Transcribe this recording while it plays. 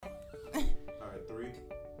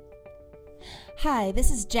Hi, this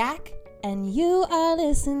is Jack, and you are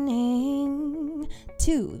listening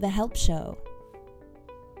to The Help Show.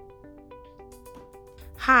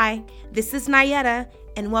 Hi, this is Nayetta,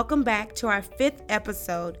 and welcome back to our 5th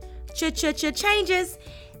episode, Changes,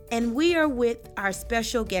 and we are with our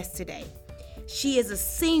special guest today. She is a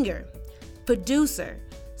singer, producer,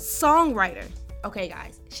 songwriter. Okay,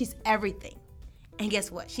 guys, she's everything. And guess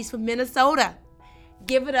what? She's from Minnesota.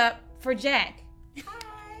 Give it up for Jack.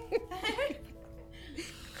 Hi.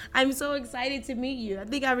 I'm so excited to meet you. I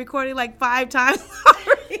think I recorded like 5 times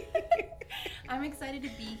already. I'm excited to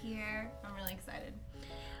be here. I'm really excited.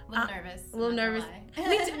 A little nervous. A little nervous.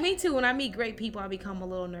 Me too. When I meet great people, I become a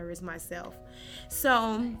little nervous myself.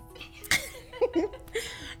 So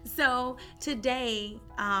today,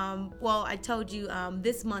 I told you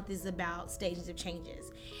this month is about stages of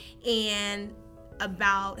changes and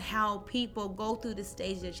about how people go through the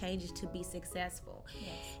stages of changes to be successful.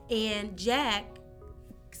 Yes. And Jack,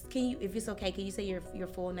 can you, if it's okay, can you say your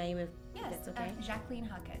full name if that's okay? Jacqueline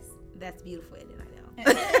Huckus. That's beautiful, isn't it?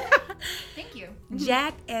 I know. Thank you.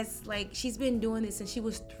 Jack, she's been doing this since she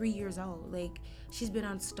was 3 years old. She's been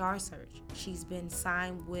on Star Search. She's been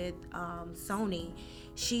signed with Sony.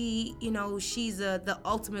 She's the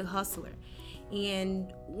ultimate hustler.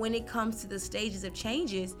 And when it comes to the stages of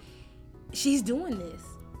changes, she's doing this.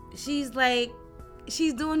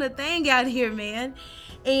 She's doing a thing out here, man.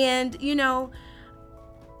 And,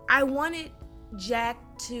 I wanted Jack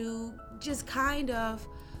to just kind of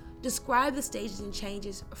describe the stages and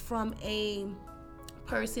changes from a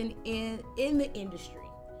person in the industry,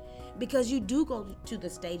 because you do go through the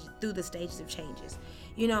stages of changes.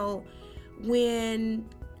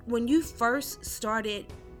 When you first started,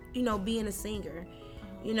 being a singer,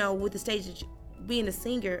 with the stages being a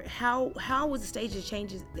singer, how was the stage of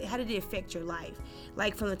changes? How did it affect your life?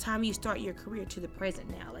 Like from the time you start your career to the present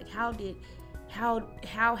now,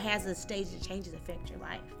 how has the stage of changes affect your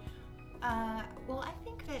life? Well, I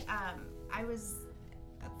think that I was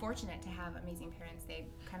fortunate to have amazing parents. They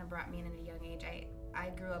kind of brought me in at a young age. I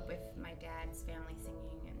grew up with my dad's family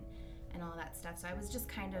singing and all that stuff. So I was just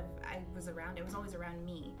I was around. It was always around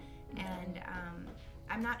me. And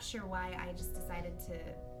I'm not sure why I just decided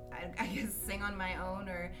to, I guess, sing on my own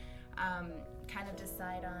or kind of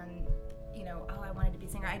decide on, I wanted to be a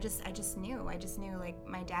singer. I just knew like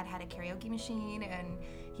my dad had a karaoke machine and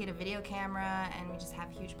he had a video camera and we just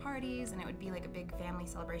have huge parties and it would be like a big family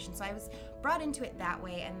celebration. So I was brought into it that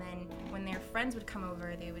way, and then when their friends would come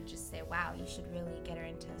over, they would just say, wow, you should really get her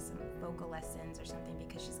into some vocal lessons or something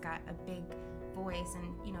because she's got a big voice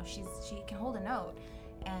and she can hold a note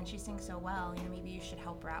and she sings so well, maybe you should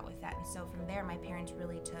help her out with that. And so from there my parents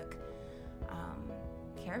really took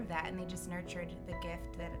care of that, and they just nurtured the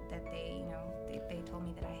gift that they told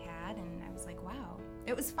me that I had, and I was like, wow,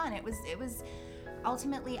 it was fun. It was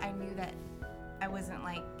ultimately, I knew that I wasn't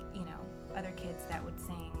like other kids that would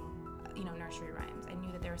sing nursery rhymes. I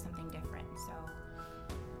knew that there was something different.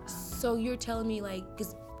 So you're telling me,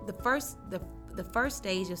 because the first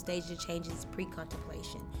stage of changes is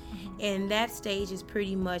pre-contemplation, and that stage is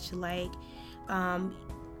pretty much like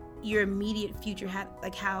your immediate future,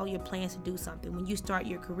 how your plans to do something. When you start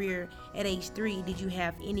your career at age 3, did you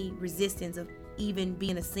have any resistance of even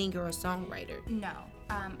being a singer or songwriter? No.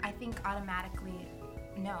 I think automatically,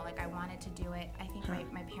 no. I wanted to do it. I think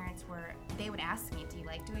my parents they would ask me, do you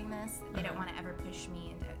like doing this? They don't want to ever push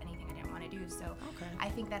me into anything I didn't want to do. So I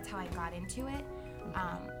think that's how I got into it.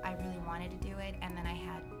 I really wanted to do it, and then I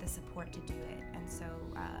had the support to do it. And so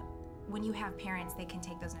when you have parents, they can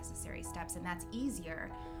take those necessary steps, and that's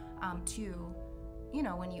easier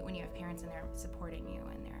when you have parents and they're supporting you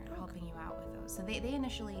and they're helping you out with those. So they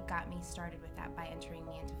initially got me started with that by entering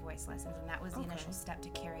me into voice lessons, and that was the initial step to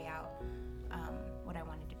carry out what I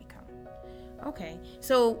wanted to become. Okay,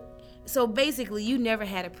 so basically you never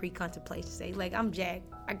had a pre-contemplation stage. Like, I'm Jack,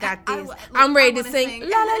 I got this. I'm ready to sing.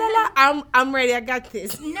 La la la la. I'm ready. I got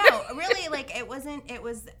this. No, really, it wasn't. It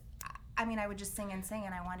was. I would just sing, and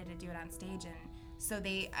I wanted to do it on stage, and so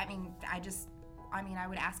I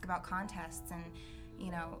would ask about contests and,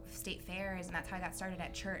 state fairs, and that's how I got started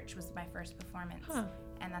at church, was my first performance.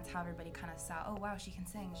 And that's how everybody kind of saw, oh, wow, she can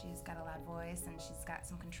sing. She's got a loud voice, and she's got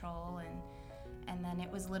some control, and then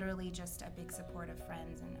it was literally just a big support of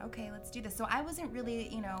friends, and okay, let's do this. So I wasn't really,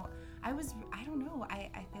 I don't know.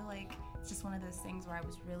 I feel like it's just one of those things where I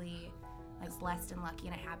was really blessed and lucky,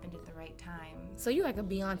 and it happened at the right time. So you like a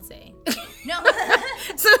Beyonce? No.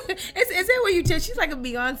 So is that what you tell? She's like a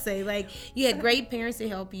Beyonce. You had great parents to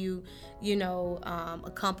help you,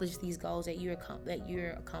 accomplish these goals that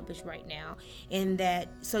you're accomplished right now, and that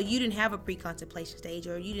so you didn't have a pre-contemplation stage,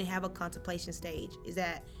 or you didn't have a contemplation stage. Is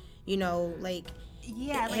that You know, like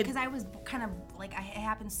yeah, like because I was kind of like it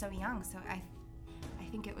happened so young, so I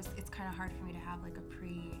think it's kind of hard for me to have like a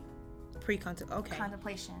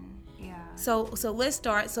contemplation. Yeah. So let's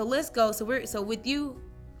start. So let's go. So with you,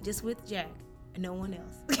 just with Jack and no one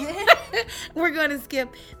else. We're going to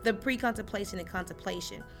skip the pre-contemplation and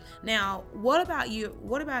contemplation. Now, what about you?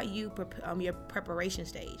 Your preparation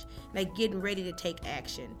stage, like getting ready to take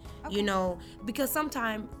action. Okay. You know, because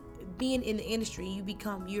sometimes being in the industry,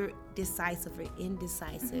 you're decisive or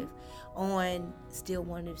indecisive on still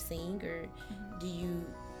wanting to sing, or do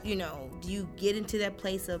you get into that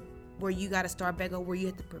place of where you got to start back over, where you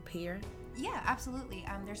have to prepare? Yeah, absolutely.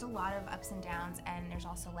 There's a lot of ups and downs, and there's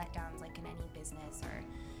also letdowns, like in any business or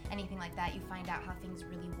anything like that. You find out how things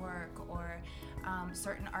really work, or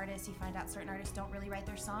certain artists, you find out certain artists don't really write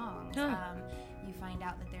their songs. You find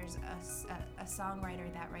out that there's a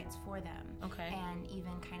songwriter that writes for them, and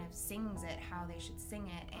even kind of sings it how they should sing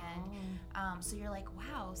it, and so you're like,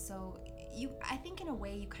 wow. So I think in a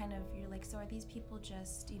way you're like, so are these people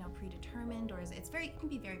just predetermined, or is it can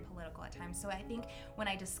be very political at times. So I think when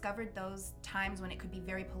I discovered those times when it could be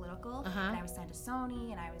very political, and I was signed to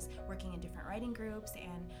Sony, and I was working in different writing groups,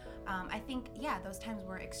 and I think those times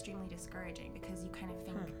were extremely discouraging, because you kind of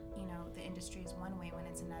think the industry is one way when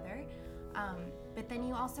it's another. But then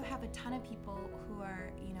you also have a ton of people who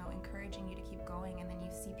are encouraging you to keep going, and then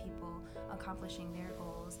you see people accomplishing their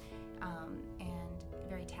goals, and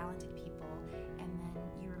very talented people, and then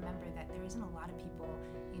you remember that there isn't a lot of people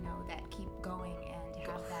that keep going and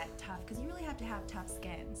have that tough, because you really have to have tough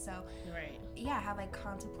skin. So have I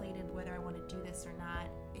contemplated whether I want to do this or not?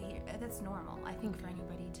 That's normal, I think, for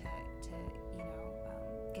anybody to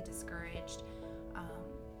get discouraged,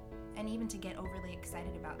 and even to get overly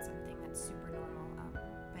excited about something. That's super normal,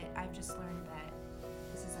 but I've just learned that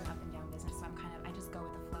this is an up and down business, so I just go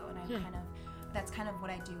with the flow, and that's kind of what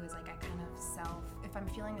I do, is like I kind of if I'm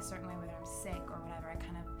feeling a certain way, whether I'm sick or whatever,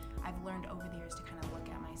 I've learned over the years to kind of look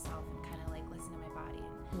at myself and kind of like listen to my body,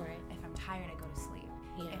 and if I'm tired, I go to sleep.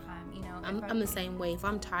 If I'm the same way. If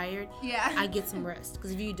I'm tired, I get some rest,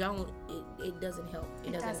 because if you don't, it doesn't help.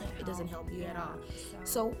 It doesn't help you at all.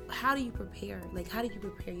 So how do you prepare? Like, how do you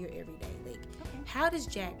prepare your everyday? Like, how does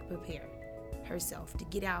Jack prepare herself to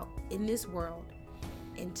get out in this world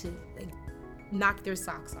and to knock their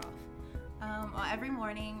socks off? Well, every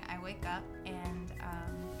morning I wake up, and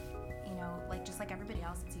just like everybody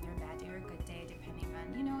else, it's either a bad day or a good day,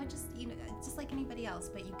 depending on it's just like anybody else.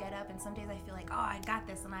 But you get up, and some days I feel like, oh, I got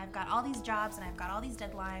this, and I've got all these jobs, and I've got all these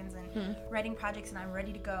deadlines and writing projects, and I'm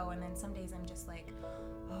ready to go. And then some days I'm just like,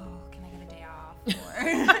 oh, can I get a day off?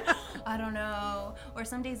 Or I don't know. Or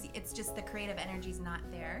some days it's just the creative energy's not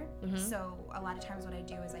there. So a lot of times what I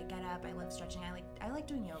do is I get up, I love stretching, I like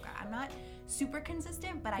doing yoga. I'm not super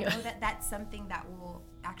consistent, but I know that that's something that will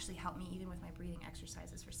actually help me, even with my breathing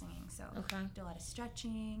exercises for singing. So I do a lot of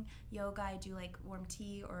stretching, yoga. I do like warm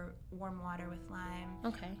tea or warm water with lime.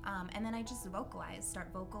 And then I just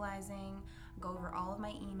start vocalizing, go over all of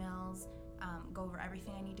my emails, go over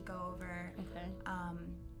everything I need to go over.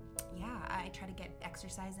 I try to get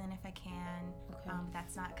exercise in if I can.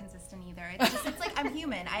 That's not consistent either. It's like I'm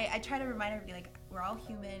human. I try to remind everybody, like, we're all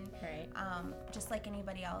human. Just like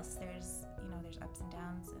anybody else, there's ups and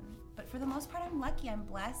downs, but for the most part, I'm lucky. I'm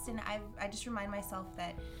blessed, and I just remind myself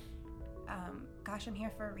that gosh, I'm here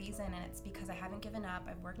for a reason, and it's because I haven't given up.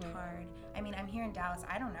 I've worked hard. I mean, I'm here in Dallas.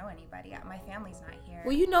 I don't know anybody. My family's not here.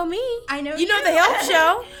 Well, you know me. I know you. Know the Help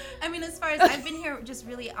Show. I mean, as far as I've been here, just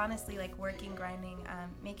really honestly, like, working, grinding,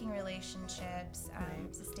 making relationships,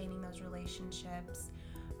 sustaining those relationships,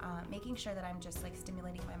 making sure that I'm just like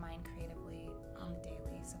stimulating my mind creatively on the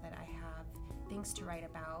daily, so that I have things to write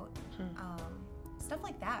about. Stuff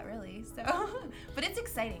like that, really. So, but it's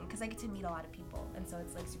exciting because I get to meet a lot of people, and so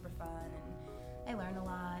it's like super fun, and I learn a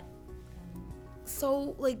lot.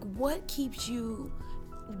 So, like, what keeps you?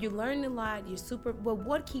 You're learning a lot. But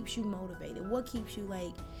what keeps you motivated? What keeps you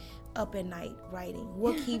like up at night writing?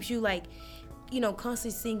 What keeps you like,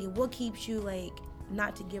 constantly singing? What keeps you like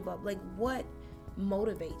not to give up? Like, what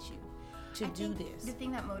motivates you to do this? The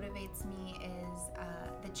thing that motivates me is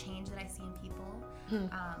the change that I see in people.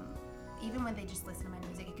 Even when they just listen to my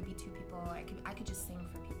music, it could be two people. I could just sing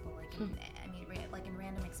for people. Like, in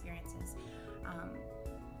random experiences.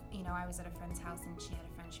 I was at a friend's house, and she had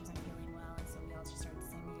a friend, she wasn't feeling well, and so we all just started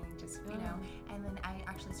singing, and then I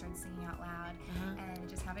actually started singing out loud and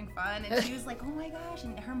just having fun. And she was like, oh my gosh,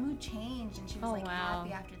 and her mood changed, and she was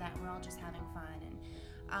happy after that. And we're all just having fun,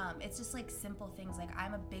 and it's just like simple things. Like,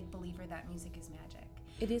 I'm a big believer that music is magic.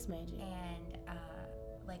 It is magic. And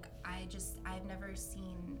I've never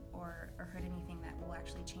seen or heard anything that will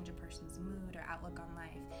actually change a person's mood or outlook on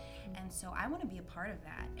life. And so I want to be a part of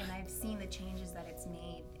that. And I've seen the changes that it's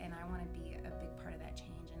made, and I want to be a big part of that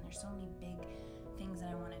change. And there's so many big things that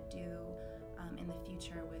I want to do in the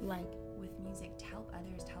future with music to help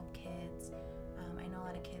others, to help kids. I know a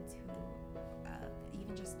lot of kids who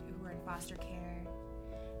even just who are in foster care,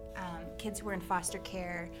 kids who were in foster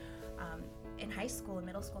care in high school and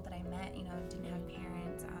middle school that I met, didn't have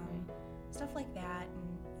parents, stuff like that.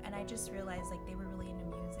 And I just realized like they were really into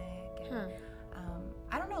music. And,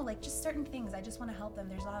 I don't know, like just certain things. I just want to help them.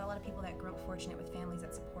 There's a lot of people that grew up fortunate with families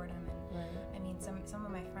that support them. And I mean, some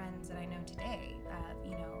of my friends that I know today,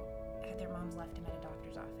 had their moms left them at a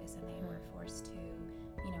doctor's office and they were forced to,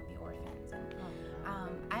 be orphans. And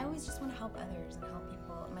I always just want to help others and help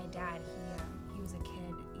people. My dad, he was a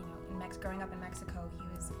kid, growing up in Mexico, he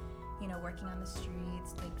was, working on the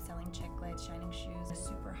streets, like selling chiclets, shining shoes. It's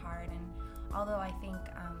super hard. And although I think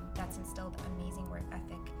that's instilled amazing work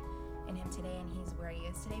ethic in him today, and he's where he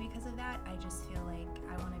is today because of that, I just feel like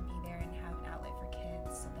I want to be there and have an outlet for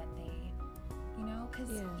kids so that they,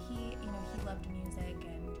 because he loved music,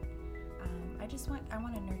 and I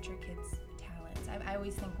want to nurture kids' talents. I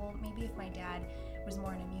always think, well, maybe if my dad was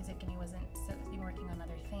more into music and he wasn't working on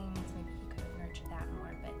other things, maybe he could have nurtured that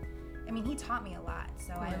more. But I mean, he taught me a lot,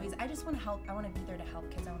 so I just want to help. I want to be there to help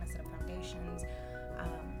kids. I want to set up foundations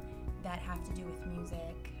that have to do with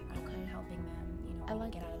music, and helping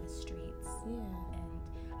them, get out of the streets. Yeah.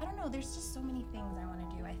 And I don't know, there's just so many things I want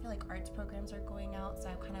to do. I feel like arts programs are going out, so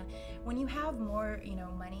I kind of, when you have more,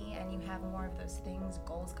 money and you have more of those things,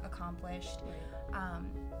 goals accomplished,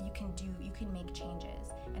 you can make changes.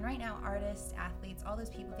 And right now, artists, athletes, all those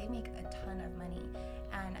people, they make a ton of money,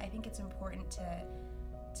 and I think it's important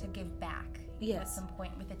to give back at some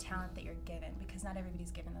point with the talent that you're given, because not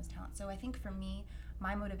everybody's given those talents. So I think for me,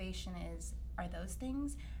 my motivation are those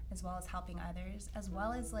things, as well as helping others, as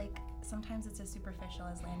well as like sometimes it's as superficial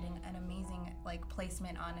as landing an amazing like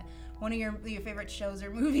placement on one of your favorite shows or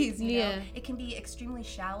movies. You know, it can be extremely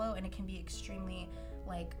shallow, and it can be extremely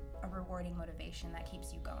like a rewarding motivation that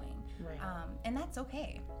keeps you going. Right. And that's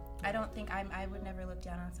okay. I don't think I would never look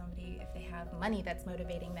down on somebody if they have money that's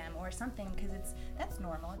motivating them or something, because that's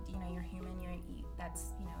normal. You're human.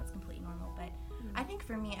 That's it's completely normal. But I think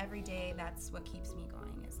for me, every day, that's what keeps me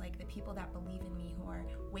going. Is like the people that believe in me, who are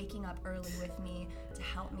waking up early with me to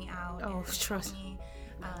help me out. Oh, trust me.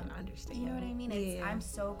 I understand. You know what I mean? I'm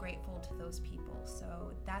so grateful to those people.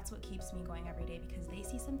 So that's what keeps me going every day, because they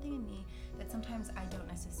see something in me that sometimes I don't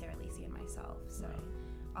necessarily see in myself. So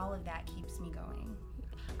all of that keeps me going.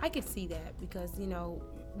 I could see that, because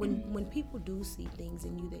when people do see things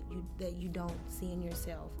in you that you don't see in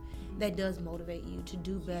yourself, that does motivate you to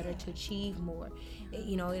do better, to achieve more.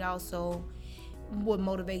 It also would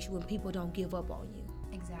motivate you when people don't give up on you.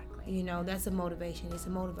 Exactly. That's a motivation. It's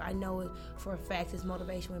a I know it for a fact. It's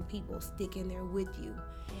motivation when people stick in there with you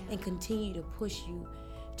and continue to push you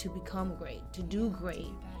to become great, to do great.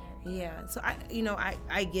 Yeah, so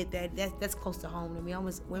I get that. That's close to home to me. I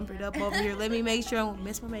almost whimpered up over here. Let me make sure I don't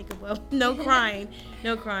mess my makeup up. No crying.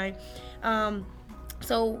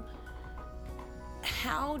 So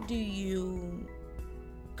how do you?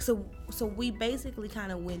 So we basically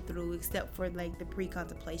kind of went through, except for like the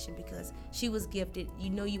pre-contemplation, because she was gifted.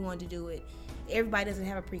 You wanted to do it. Everybody doesn't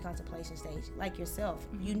have a pre-contemplation stage like yourself.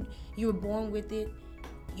 Mm-hmm. You were born with it.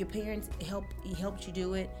 Your parents helped you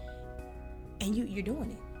do it, and you're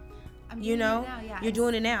doing it. You're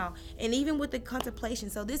doing it now. And even with the contemplation,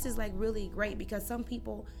 so this is like really great, because some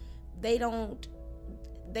people, they don't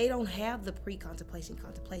have the pre-contemplation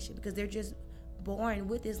because they're just born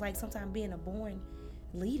with this. Like sometimes being a born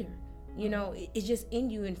leader, it's just in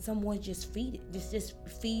you, and someone just just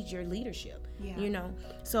feeds your leadership.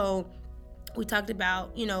 So we talked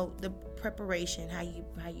about the preparation, how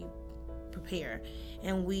you prepare,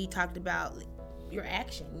 and we talked about your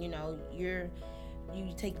action.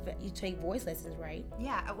 You take voice lessons, right?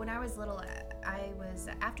 Yeah. When I was little, I was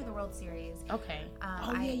after the World Series. Okay.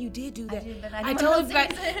 You did do that. I told you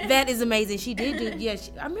that is amazing. She did do. Yeah.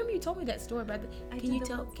 I remember you told me that story about the. Can you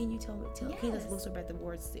tell us a little story about the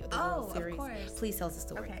World Series? Of course. Please tell us the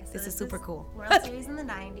story. Okay. So this is super cool. World Series in the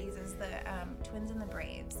 '90s is the Twins and the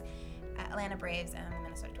Braves, Atlanta Braves and the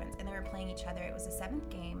Minnesota Twins, and they were playing each other. It was the 7th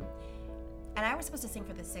game, and I was supposed to sing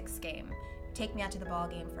for the 6th game. Take me out to the ball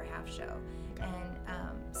game for a half show.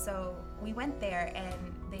 And so we went there, and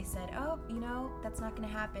they said, that's not going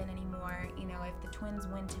to happen anymore. If the Twins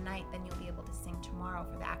win tonight, then you'll be able to sing tomorrow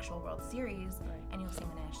for the actual World Series, and you'll sing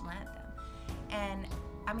the national anthem. And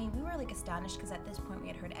I mean, we were like astonished because at this point we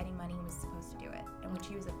had heard Eddie Money was supposed to do it, and which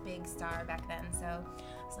he was a big star back then. So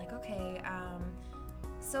I was like, okay.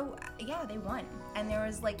 So yeah, they won, and there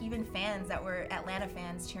was like even fans that were Atlanta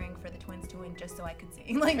fans cheering for the Twins to win just so I could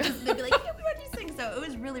sing. Like they'd be like, "Yeah, we want you to sing." So it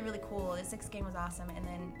was really, really cool. The 6th game was awesome, and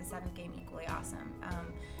then the 7th game equally awesome.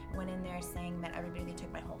 Went in there, sang, met everybody. They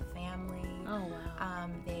took my whole family. Oh wow.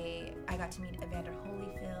 I got to meet Evander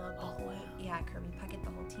Holyfield. Oh wow. Yeah, Kirby Puckett,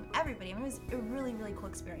 the whole team, everybody. I mean, it was a really, really cool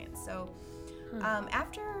experience. So.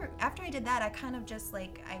 After I did that, I kind of just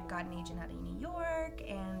like, I got an agent out of New York,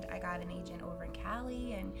 and I got an agent over in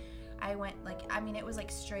Cali, and I went like, I mean, it was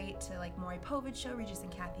like straight to like Maury Povich show, Regis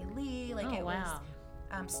and Kathy Lee, like it was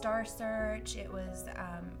Star Search, it was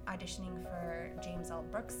auditioning for James L.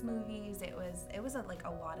 Brooks movies, it was like a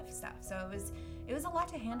lot of stuff. So it was a lot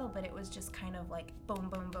to handle, but it was just kind of like boom,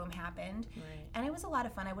 boom, boom happened. Right. And it was a lot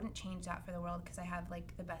of fun. I wouldn't change that for the world because I have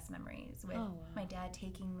like the best memories with my dad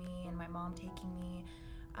taking me and my mom taking me.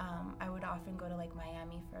 I would often go to like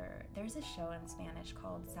Miami for, there's a show in Spanish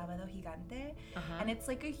called Sábado Gigante, and it's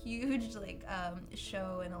like a huge like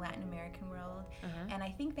show in the Latin American world, and I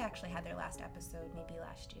think they actually had their last episode maybe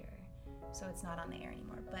last year, so it's not on the air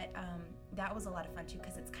anymore, but that was a lot of fun too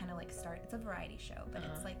because it's kind of like it's a variety show, but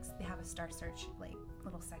it's like they have a Star Search like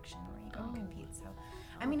little section where you go and compete. So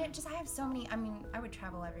I mean, I have so many, I mean, I would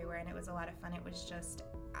travel everywhere, and it was a lot of fun. It was just,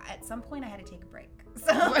 at some point I had to take a break,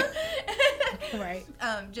 so right.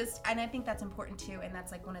 And I think that's important too, and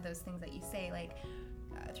that's like one of those things that you say like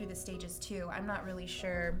through the stages too. I'm not really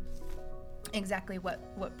sure exactly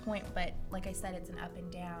what point, but like I said, it's an up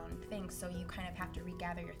and down thing, so you kind of have to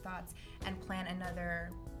regather your thoughts and plan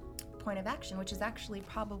another point of action, which is actually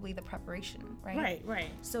probably the preparation, right? Right.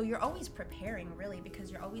 So you're always preparing, really, because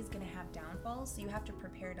you're always going to have downfalls, so you have to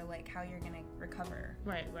prepare to like how you're going to recover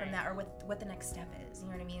from that, or what the next step is, you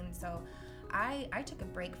know what I mean? So I took a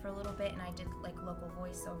break for a little bit, and I did like local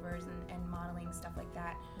voiceovers and modeling, stuff like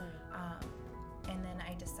that. And then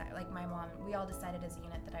I decided, like my mom, we all decided as a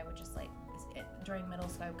unit that I would just like, during middle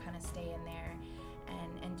school, I would kind of stay in there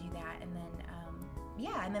and do that. And then,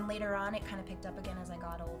 and then later on, it kind of picked up again as I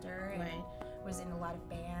got older and was in a lot of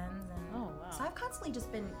bands. And so I've constantly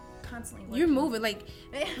just been working. You're moving, like,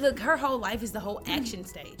 look, her whole life is the whole action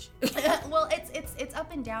stage. Well, it's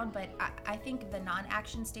up and down, but I think the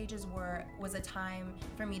non-action stages was a time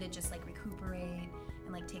for me to just like recuperate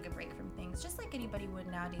and like take a break from things, just like anybody would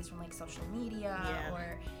nowadays from like social media,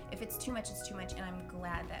 or if it's too much, it's too much. And I'm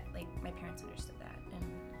glad that like my parents understood that. And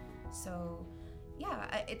so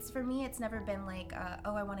it's, for me, it's never been like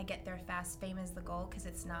I want to get there fast, fame is the goal, because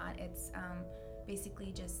it's not. It's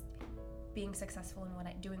basically just being successful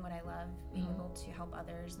in doing what I love, being able to help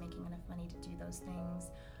others, making enough money to do those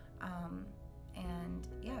things, and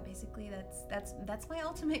basically that's my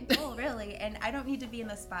ultimate goal, really. And I don't need to be in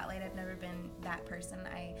the spotlight. I've never been that person.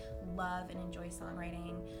 I love and enjoy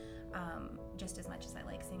songwriting just as much as I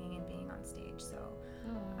like singing and being on stage. So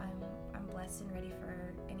I'm blessed and ready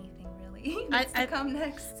for anything really that's to come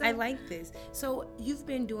next. So. I like this. So you've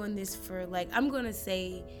been doing this for like, I'm gonna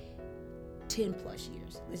say 10 plus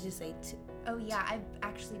years. Let's just say Oh yeah, I've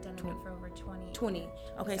actually done it for over 20. 20.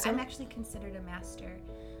 Okay, so I'm actually considered a master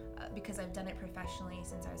because I've done it professionally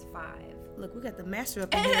since I was 5. Look, we got the master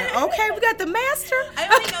up in here. Okay, we got the master. I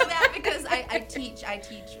only know that because I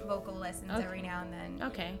teach vocal lessons every now and then.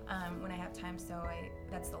 Okay. When I have time, so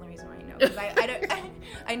that's the only reason why I know, because I don't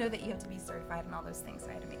I know that you have to be certified and all those things, so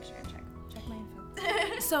I had to make sure and check my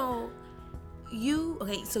info. So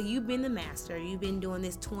you've been the master. You've been doing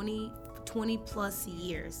this 20 plus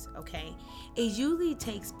years, okay? It usually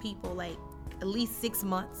takes people like at least 6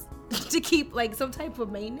 months to keep like some type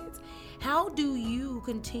of maintenance. How do you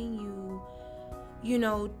continue,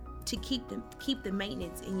 to keep the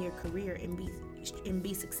maintenance in your career and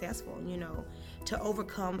be successful, to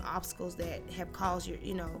overcome obstacles that have caused you,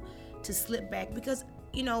 to slip back? Because,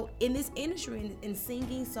 in this industry, in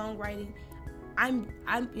singing, songwriting, I'm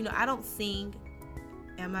I don't sing,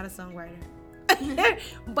 I'm not a songwriter.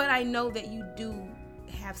 But I know that you do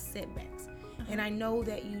have setbacks, and I know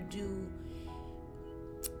that you do.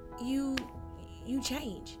 You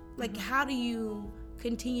change. Like, how do you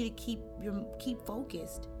continue to keep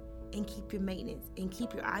focused and keep your maintenance and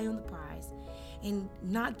keep your eye on the prize and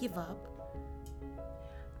not give up?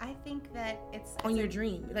 I think that it's on your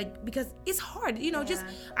dream, like, because it's hard, just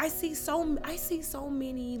I see so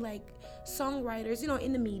many like songwriters,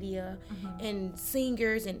 in the media and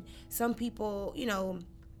singers, and some people,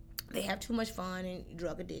 they have too much fun and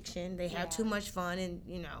drug addiction. They have too much fun and,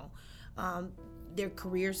 their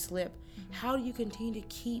career slip. How do you continue to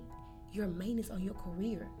keep your maintenance on your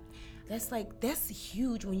career. That's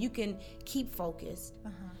huge when you can keep focused,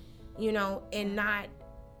 you know, and not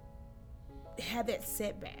have that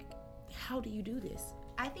setback. How do you do this?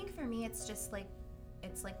 I think for me, it's just like,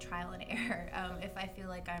 it's like trial and error. If I feel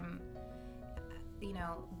like I'm, you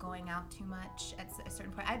know, going out too much at a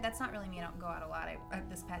certain point, that's not really me. I don't go out a lot.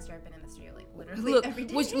 This past year, I've been in the studio like literally every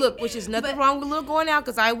day. Which is nothing wrong with little going out,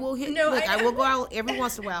 because I will hit. No, I will go out every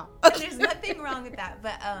once in a while. There's nothing wrong with that,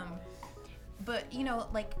 but you know,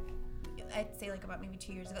 like I'd say like about maybe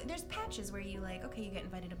 2 years ago, there's patches where you like, okay, you get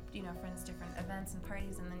invited to, you know, friends' different events and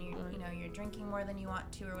parties, and then you know, you're drinking more than you want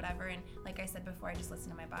to or whatever. And like I said before, I just listen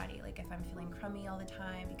to my body. Like if I'm feeling crummy all the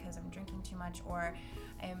time because I'm drinking too much, or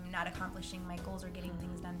I'm not accomplishing my goals or getting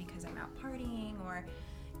things done because I'm out partying, or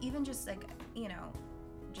even just like, you know,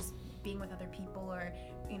 just being with other people, or,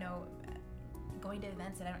 you know, going to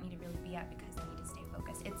events that I don't need to really be at because I need to stay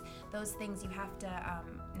focused. It's those things you have to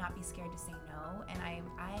not be scared to say no. And I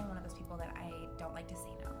am one of those people that I don't like to say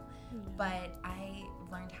no. But I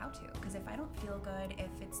learned how to, because if I don't feel good, if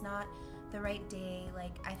it's not the right day,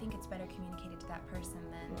 like I think it's better communicated to that person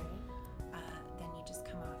than you just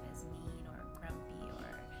come off as mean or grumpy,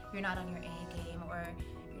 or you're not on your A game, or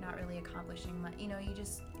you're not really accomplishing much. You know, you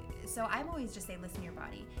just. So I'm always just say, listen to your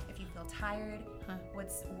body. If you feel tired,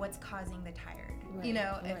 what's causing the tired? Right, you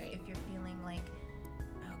know, right. if you're feeling like,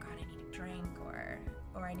 oh God, I need a drink, or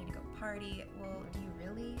I need to go party. Well, do you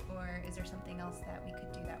really? Or is there something else that we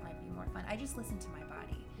could do that might be more fun? I just listen to my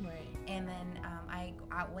body. Right. And then I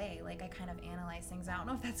outweigh, like I kind of analyze things. I don't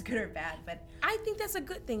know if that's good or bad, but I think that's a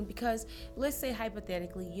good thing, because let's say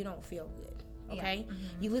hypothetically you don't feel good, okay? Yeah.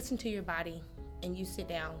 Mm-hmm. You listen to your body and you sit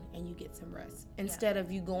down and you get some rest, instead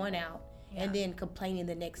of you going out and then complaining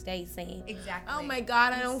the next day saying, exactly, oh my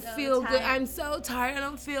God, I don't feel good. I'm so tired. I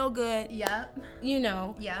don't feel good. Yep. You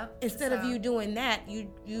know. Yep. Instead of you doing that, you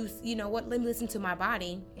know what? Let me listen to my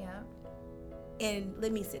body. Yeah. And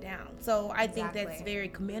let me sit down. So I think that's very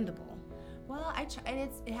commendable. Well,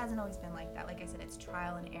 it hasn't always been like that. Like I said, it's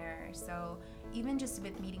trial and error. So even just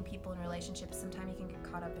with meeting people in relationships, sometimes you can get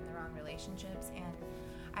caught up in the wrong relationships. And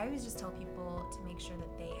I always just tell people to make sure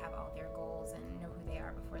that they have all their goals and know who they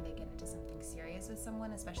are before they get into something serious with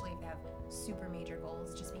someone, especially if they have super major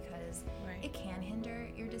goals, just because it can hinder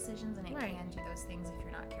your decisions, and it can do those things if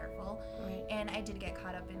you're not careful. Right. And I did get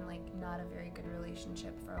caught up in like not a very good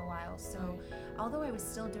relationship for a while. So although I was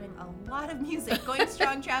still doing a lot of music, going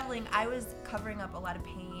strong, traveling, I was covering up a lot of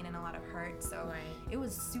pain and a lot of hurt. So it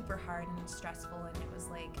was super hard and stressful, and it was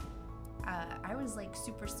like, I was like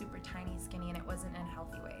super, super tiny, skinny, and it wasn't in a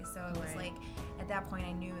healthy way. So it was like, at that point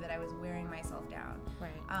I knew that I was wearing myself down.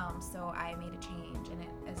 So I made a change, and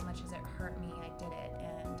as much as it hurt me, I did it.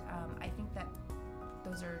 And I think that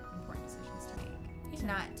those are important decisions to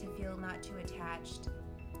make. To feel not too attached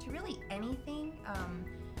to really anything,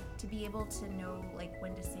 to be able to know like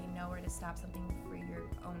when to say no or to stop something for your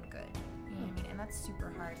own good. You know what I mean? And that's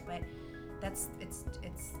super hard, but it's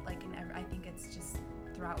like I think it's just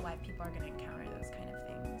throughout life people are going to encounter those kind of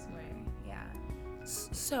things.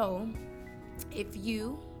 So if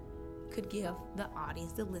you could give the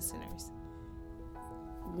audience, the listeners,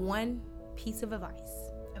 one piece of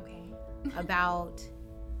advice about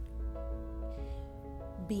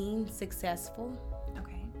being successful,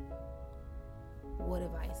 what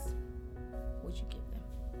advice would you give them?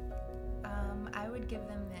 I would give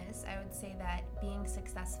them this. I would say that being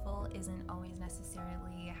successful isn't always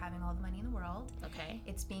necessarily having all the money in the world.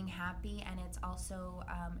 It's being happy, and it's also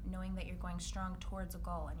knowing that you're going strong towards a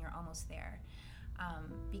goal and you're almost there.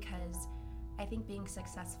 Because I think being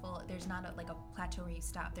successful, there's not a plateau where you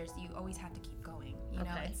stop. You always have to keep going. You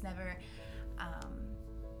know, it's never.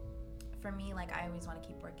 For me, like I always want to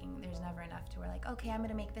keep working. There's never enough to where like, okay, I'm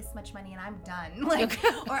gonna make this much money and I'm done.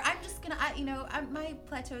 Or I'm just gonna, my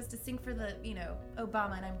plateau is to sing for the,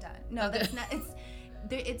 Obama and I'm done. No, that's not.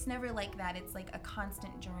 It's never like that. It's like a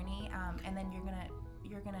constant journey, and then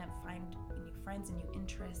you're gonna find new friends and new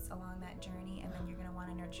interests along that journey, and then you're gonna want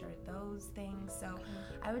to nurture those things. So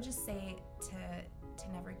I would just say to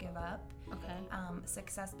never give up.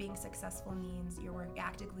 Being successful means you're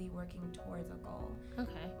actively working towards a goal.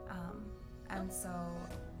 And so,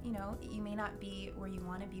 you may not be where you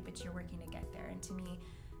want to be, but you're working to get there. And to me,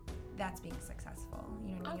 that's being successful.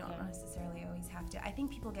 You know what I mean? You don't necessarily always have to. I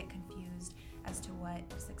think people get confused as to what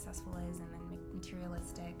successful is, and then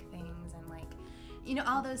materialistic things, and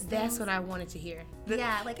all those things. That's what I wanted to hear.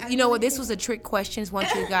 You know what? This was a trick question. I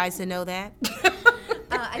want you guys to know that.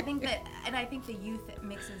 I think the youth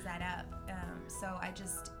mixes that up. So I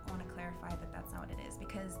just want to clarify that that's not what it is,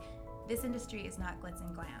 because this industry is not glitz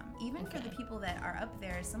and glam. Even for the people that are up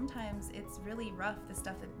there, sometimes it's really rough, the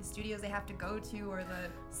stuff that the studios they have to go to, or the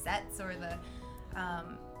sets, or the,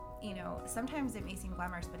 sometimes it may seem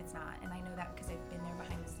glamorous, but it's not. And I know that because I've been there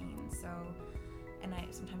behind the scenes. So, and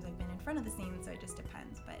sometimes I've been in front of the scenes, so it just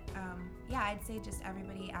depends. But I'd say just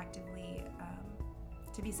everybody actively,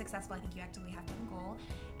 to be successful, I think you actively have to have a goal,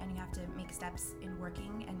 and you have to make steps in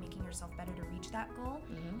working and making yourself better to reach that goal,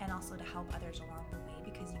 and also to help others along the way,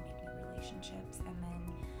 because you make new relationships, and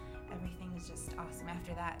then everything is just awesome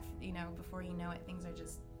after that. Before you know it, things are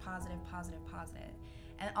just positive.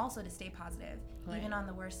 And also to stay positive, right. Even on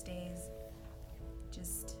the worst days,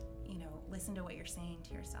 just, listen to what you're saying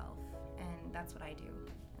to yourself, and that's what I do.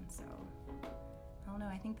 And so, I don't know,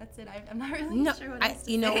 I think that's it. I'm not really sure what else to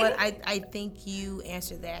say. You know what, I think you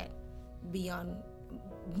answered that beyond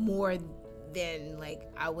more than,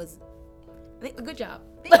 I was. I think, good job.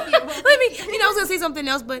 Thank you. I was gonna say something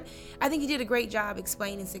else, but I think you did a great job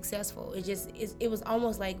explaining successful. It was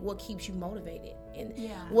almost like what keeps you motivated, and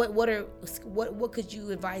what could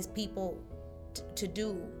you advise people to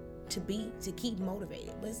do to keep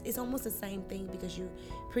motivated? But it's almost the same thing, because you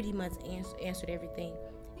pretty much answered everything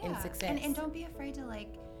in success. And don't be afraid to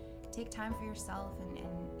take time for yourself, and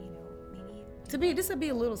maybe this would be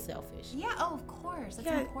a little selfish. Yeah, of course.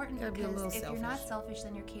 That's important, because if selfish. you're not selfish,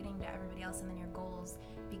 then you're catering to everybody else, and then your goals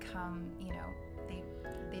become, you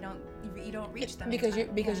don't reach them. Because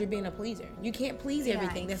you're being a pleaser. You can't please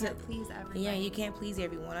everything. You can't please everybody. Yeah, you can't please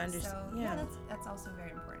everyone. I understand. So, that's also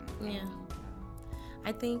very important. Yeah.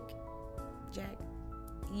 I think, Jack,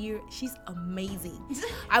 she's amazing.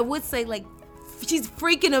 I would say, she's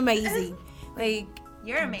freaking amazing.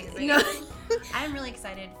 You're amazing. I'm really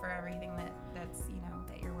excited for everything that's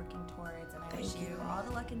that you're working towards, and I wish you all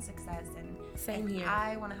the luck and success. And same here.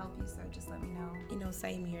 I want to help you, so just let me know.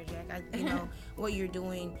 Same here, Jack. What you're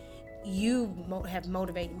doing, you have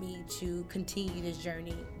motivated me to continue this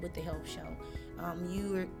journey with the Help Show.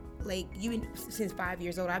 You've been since 5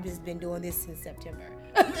 years old. I've just been doing this since September.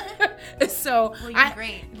 So you're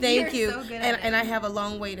great. Thank you. So good and I have a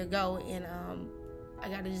long way to go, and I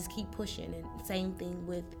got to just keep pushing. And same thing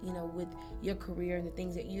with with your career and the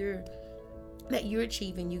things that you're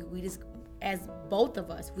achieving. We just, as both of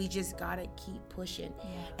us, we just gotta keep pushing,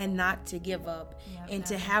 and not to give up, and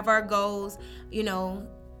to have our goals, in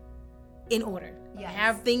order. Yes.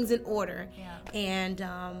 Have things in order. Yeah. And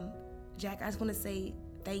Jack, I just want to say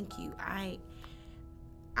thank you. I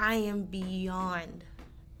am beyond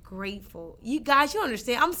grateful. You guys, you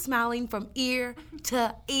understand, I'm smiling from ear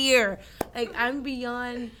to ear. I'm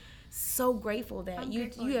beyond so grateful that you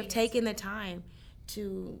have taken the time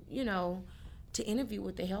to to interview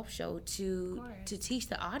with the Help Show, to teach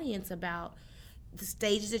the audience about the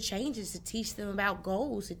stages of changes, to teach them about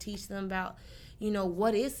goals, to teach them about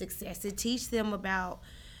what is success, to teach them about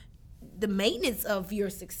the maintenance of your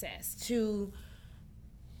success. It's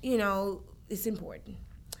important.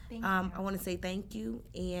 Thank you. I want to say thank you,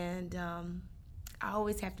 and I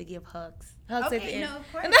always have to give hugs. Hugs okay, at the end. No, of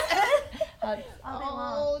course. Hugs.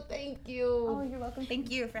 Oh, thank you. Oh, you're welcome. Thank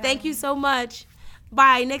you for Thank having you me. so much.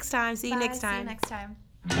 Bye. Next time. See you Bye, next time. See you next time.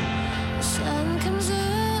 The sun comes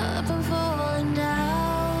up and falling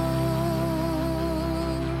down,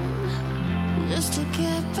 just to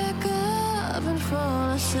get back up and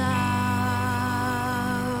fall aside.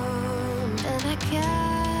 And I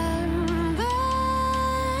came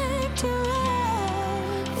back to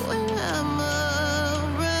life when I'm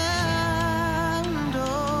around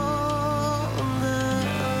all the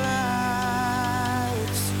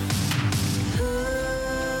lights.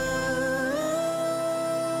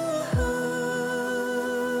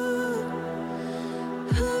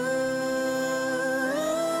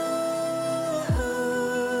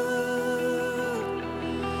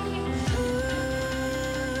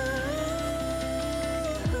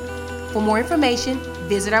 For more information,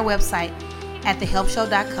 visit our website at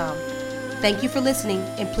thehelpshow.com. Thank you for listening,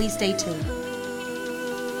 and please stay tuned.